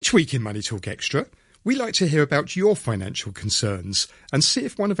Each week in Money Talk Extra, we like to hear about your financial concerns and see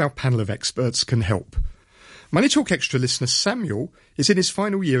if one of our panel of experts can help. Money Talk Extra listener Samuel is in his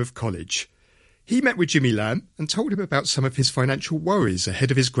final year of college. He met with Jimmy Lam and told him about some of his financial worries ahead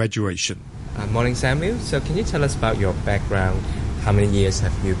of his graduation. Morning, Samuel. So can you tell us about your background? How many years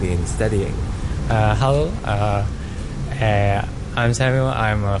have you been studying? Hello. I'm Samuel.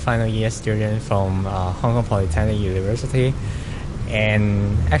 I'm a final year student from Hong Kong Polytechnic University.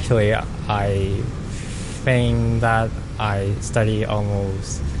 And actually, I think that I study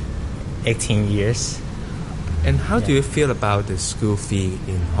almost 18 years. And how do you feel about the school fee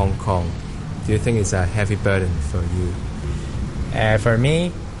in Hong Kong? Do you think it's a heavy burden for you? For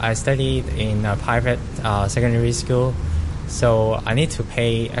me, I studied in a private secondary school, so I need to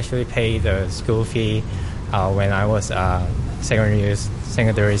pay the school fee when I was a secondary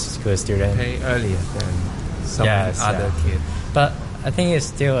school student. Pay earlier than some other kids. But I think it's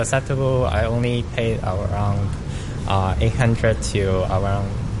still acceptable. I only paid around 800 to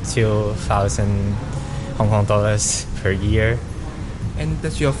around 2,000 Hong Kong dollars per year. And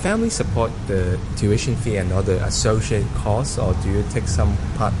does your family support the tuition fee and all the associated costs, or do you take some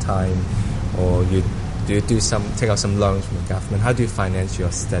part-time, or do you take out some loans from the government? How do you finance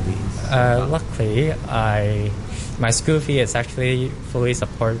your studies? Luckily, my school fee is actually fully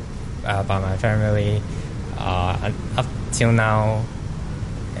supported by my family up till now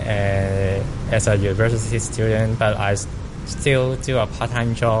as a university student, but I still do a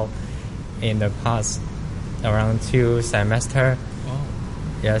part-time job in the past around 2 semesters. Oh.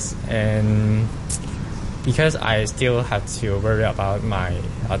 Yes, and because I still have to worry about my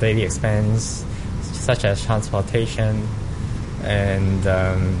daily expense, such as transportation, and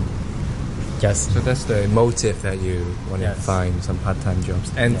yes. So that's the motive that you want to find some part-time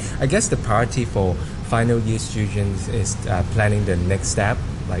jobs. And I guess the priority for final year students is planning the next step,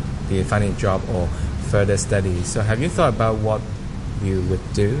 like finding a job or further studies. So have you thought about what you would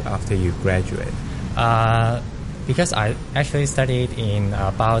do after you graduate? Because I actually studied in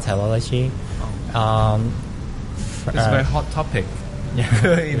biotechnology. It's a very hot topic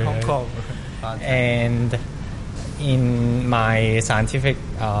in Hong Kong. And in my scientific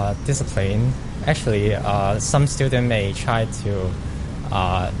discipline, actually, some students may try to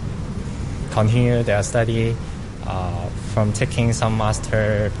continue their study from taking some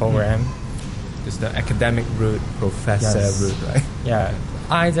master program. Just the academic route, professor route, right? Yeah,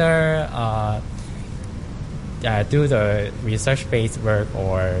 either do the research-based work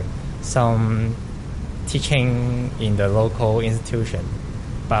or some teaching in the local institution.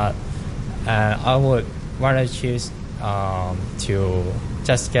 But I would rather choose to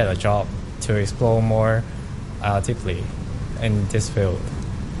just get a job to explore more deeply in this field.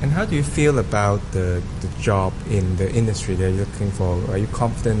 And how do you feel about the job in the industry that you're looking for? Are you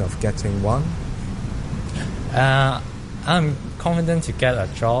confident of getting one? I'm confident to get a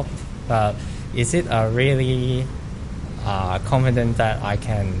job, but is it really confident that I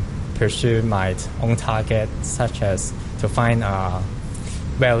can pursue my own target, such as to find a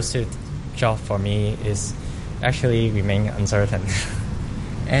well-suited job for me, is actually remain uncertain.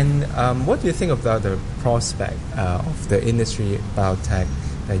 And what do you think about the prospect of the industry biotech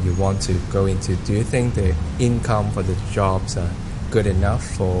that you want to go into? Do you think the income for the jobs are good enough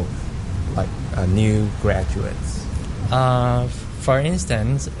for new graduates? For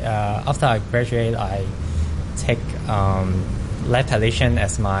instance, after I graduate, I take lab technician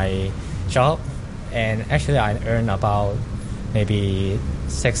as my job, and actually I earn about maybe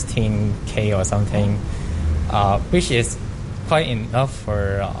 16K or something, which is quite enough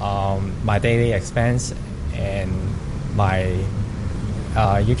for my daily expense, and my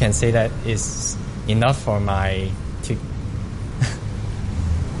you can say that is enough for my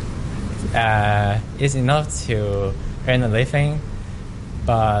is enough to earn a living.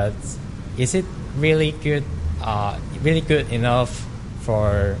 But is it really good enough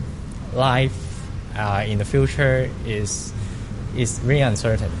for life in the future is really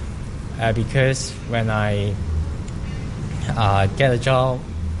uncertain, because when I get a job,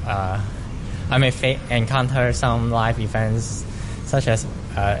 I may encounter some life events, such as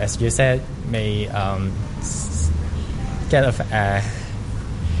you said, may get a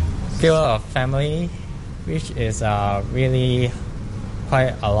build a family, which is really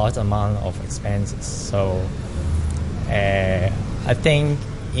quite a large amount of expenses. So I think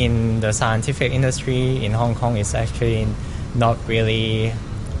in the scientific industry in Hong Kong is actually not really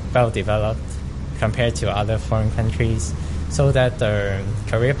well developed compared to other foreign countries, so that the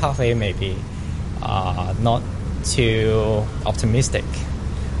career pathway may be not too optimistic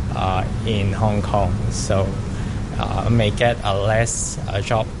in Hong Kong. So may get a less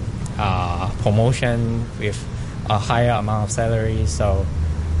job promotion with a higher amount of salary. So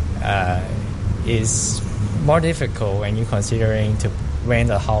it's more difficult when you're considering to rent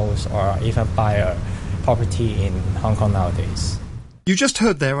a house or even buy a property in Hong Kong nowadays. You just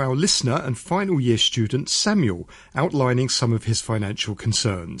heard there our listener and final year student Samuel outlining some of his financial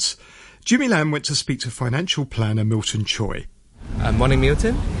concerns. Jimmy Lam went to speak to financial planner Milton Choi. Morning,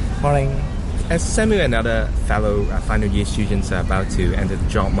 Milton. Morning. As Samuel and other fellow final year students are about to enter the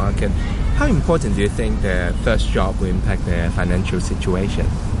job market, how important do you think their first job will impact their financial situation?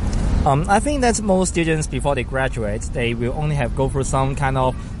 I think that most students, before they graduate, they will only have go through some kind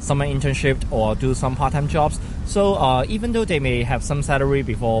of summer internship or do some part-time jobs. So even though they may have some salary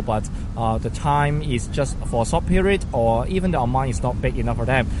before, but the time is just for a short period, or even the amount is not big enough for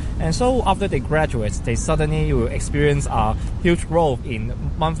them. And so after they graduate, they suddenly will experience a huge growth in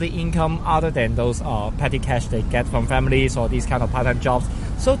monthly income other than those petty cash they get from families or these kind of part-time jobs.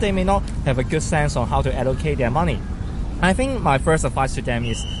 So they may not have a good sense on how to allocate their money. I think my first advice to them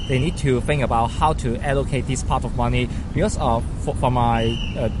is they need to think about how to allocate this part of money, because for my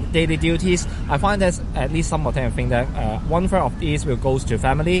daily duties, I find that at least some of them think that 1/3 of these will go to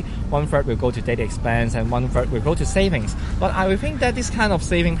family, 1/3 will go to daily expense, and 1/3 will go to savings. But I would think that this kind of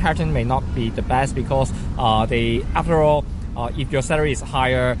saving pattern may not be the best, because after all, if your salary is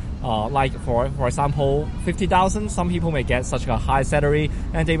higher, like for example 50,000, some people may get such a high salary,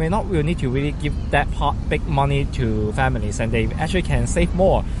 and they may not will need to really give that big money to families, and they actually can save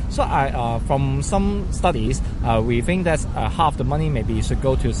more. So from some studies, we think that half the money maybe should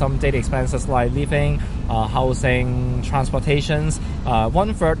go to some daily expenses like living, housing, transportations.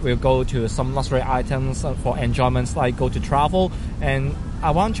 1/3 will go to some luxury items for enjoyments, like go to travel, and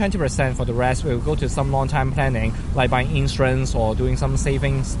around 20% for the rest will go to some long-term planning, like buying insurance or doing some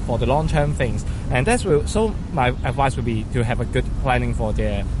savings for the long-term things. And so my advice would be to have a good planning for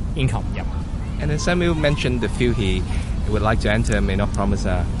their income. Yeah. And then Samuel mentioned the field he would like to enter may not promise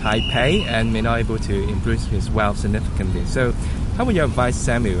a high pay and may not able to improve his wealth significantly. So how would you advise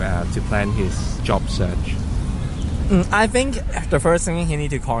Samuel to plan his job search? I think the first thing he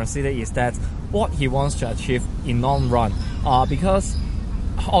needs to consider is that what he wants to achieve in long run, because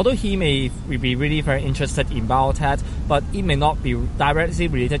although he may be really very interested in biotech, but it may not be directly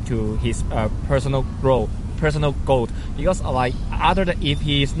related to his personal goal. Because if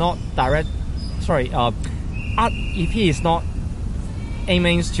he is not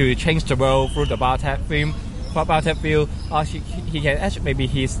aiming to change the world through the biotech field, he can actually, maybe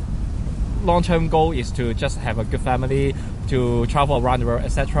his long-term goal is to just have a good family, to travel around the world,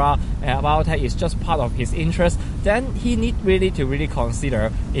 etc. And biotech is just part of his interest. Then he need to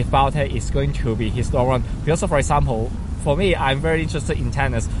consider if biotech is going to be his long run. Because, for example, for me, I'm very interested in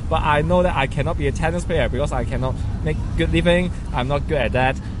tennis, but I know that I cannot be a tennis player because I cannot make good living. I'm not good at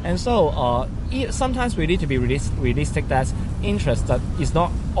that. And so sometimes we need to be realistic that interest that is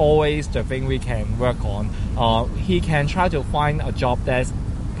not always the thing we can work on. He can try to find a job that's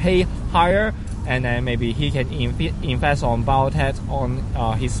pay higher, and then maybe he can invest on biotech on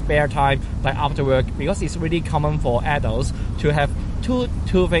his spare time, like after work, because it's really common for adults to have two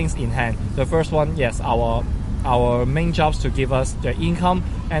things in hand. The first one, yes, our main jobs to give us the income,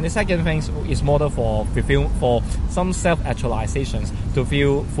 and the second thing is more for some self-actualizations to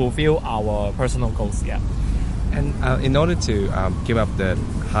fulfill our personal goals. Yeah. And in order to give up the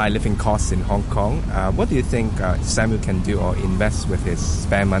high living costs in Hong Kong, what do you think Samuel can do or invest with his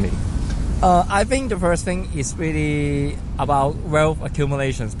spare money? I think the first thing is really about wealth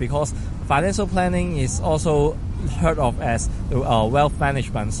accumulations, because financial planning is also heard of as wealth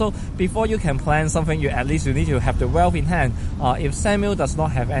management. So before you can plan something, at least you need to have the wealth in hand. If Samuel does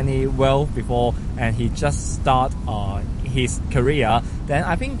not have any wealth before and he just start his career, then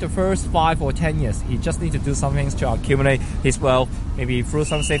I think the first 5 or 10 years he just need to do some things to accumulate his wealth, maybe through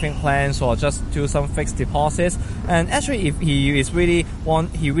some saving plans or just do some fixed deposits. And actually, if he really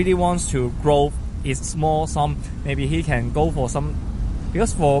wants to grow his small sum, maybe he can go for some,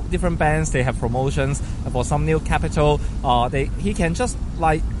 because for different banks they have promotions for some new capital. He can just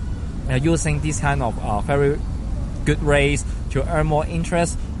using this kind of very good rates to earn more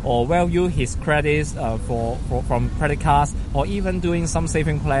interest, or value his credits from credit cards, or even doing some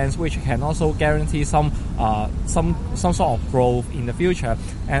saving plans, which can also guarantee some sort of growth in the future.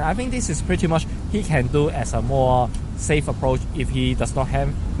 And I think this is pretty much he can do as a more safe approach if he does not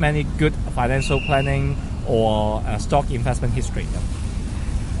have many good financial planning or stock investment history.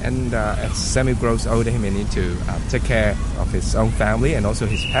 And as Samuel grows older, he may need to take care of his own family and also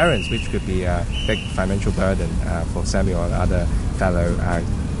his parents, which could be a big financial burden for Samuel and other fellow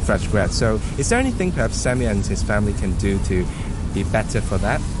fresh grads. So is there anything perhaps Samuel and his family can do to be better for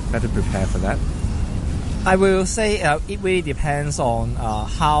that? better prepare for that? I will say it really depends on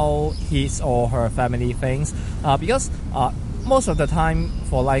how his or her family thinks, because most of the time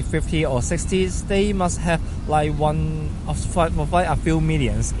for like 50 or 60s, they must have like a few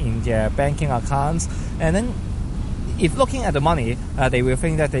millions in their banking accounts, and then if looking at the money, they will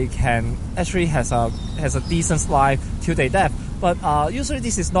think that they can actually has a decent life till their death. But usually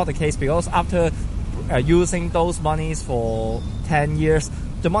this is not the case, because after using those monies for 10 years,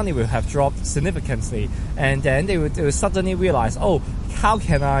 the money will have dropped significantly, and then they will suddenly realize, oh, how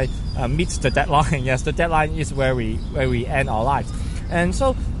can I meet the deadline? Yes, the deadline is where we end our lives. And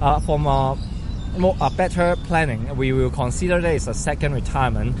so from a better planning, we will consider that it's a second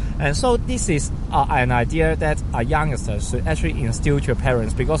retirement. And so this is an idea that youngsters should actually instill to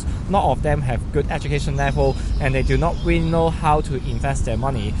parents, because not all of them have good education level and they do not really know how to invest their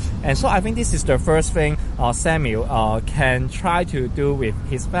money. And so I think this is the first thing Samuel can try to do with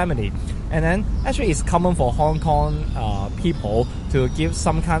his family. And then actually it's common for Hong Kong people to give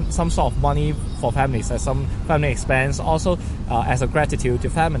some sort of money for families as some family expense, also as a gratitude to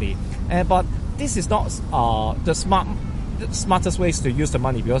family. But this is not the smartest ways to use the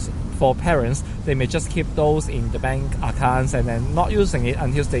money, because for parents, they may just keep those in the bank accounts and then not using it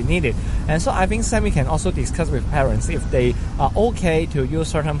until they need it. And so I think Sammy can also discuss with parents if they are okay to use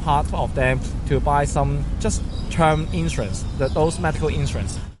certain part of them to buy some just term insurance, those medical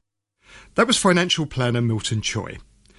insurance. That was financial planner Milton Choi.